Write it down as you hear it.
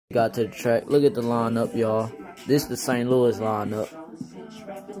Got to the track. Look at the lineup, y'all. This is the St. Louis lineup.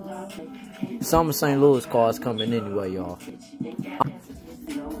 Some of St. Louis cars coming anyway, y'all.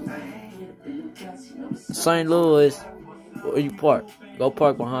 St. Louis, where you park? Go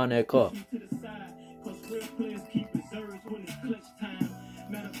park behind that car.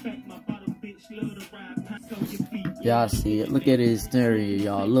 Y'all see it. Look at his interior,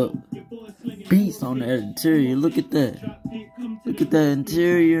 y'all. Look. Beast on that interior. Look at that. Look at that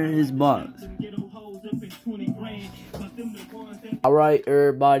interior in his box. Alright,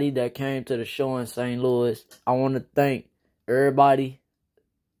 everybody that came to the show in St. Louis. I want to thank everybody.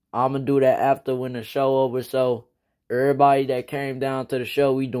 I'm going to do that after when the show over. So, everybody that came down to the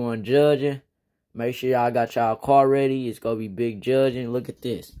show, we doing judging. Make sure y'all got y'all car ready. It's going to be big judging. Look at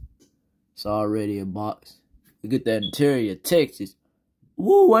this. It's already a box. Look at that interior, Texas.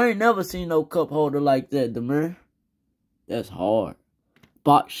 Woo, I ain't never seen no cup holder like that, Demir. That's hard.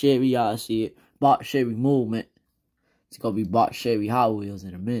 Box Chevy, y'all see it. Box Chevy movement. It's going to be box Chevy Hot Wheels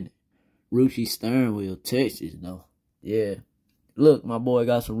in a minute. Rucci steering wheel, Texas, though. Yeah. Look, my boy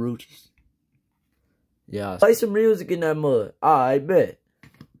got some Ruccis. Yeah. Play some music in that mud. I bet.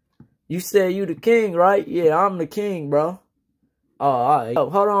 You said you the king, right? Yeah, I'm the king, bro. Alright. Oh,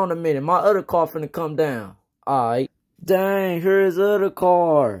 hold on a minute. My other car finna come down. Alright. Dang, here's the other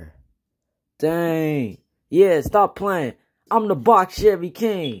car. Dang. Yeah, stop playing. I'm the box Chevy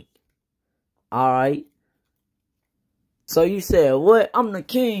king. Alright. So you said, what? I'm the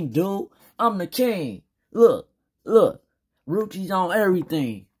king, dude. I'm the king. Look. Look. Rucci's on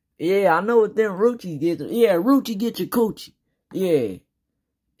everything. Yeah, I know what them Rucci get. Yeah, Rucci get your coochie. Yeah.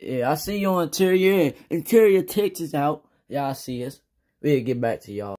 Yeah, I see you on interior. Interior Texas out. Y'all see us. We'll get back to y'all.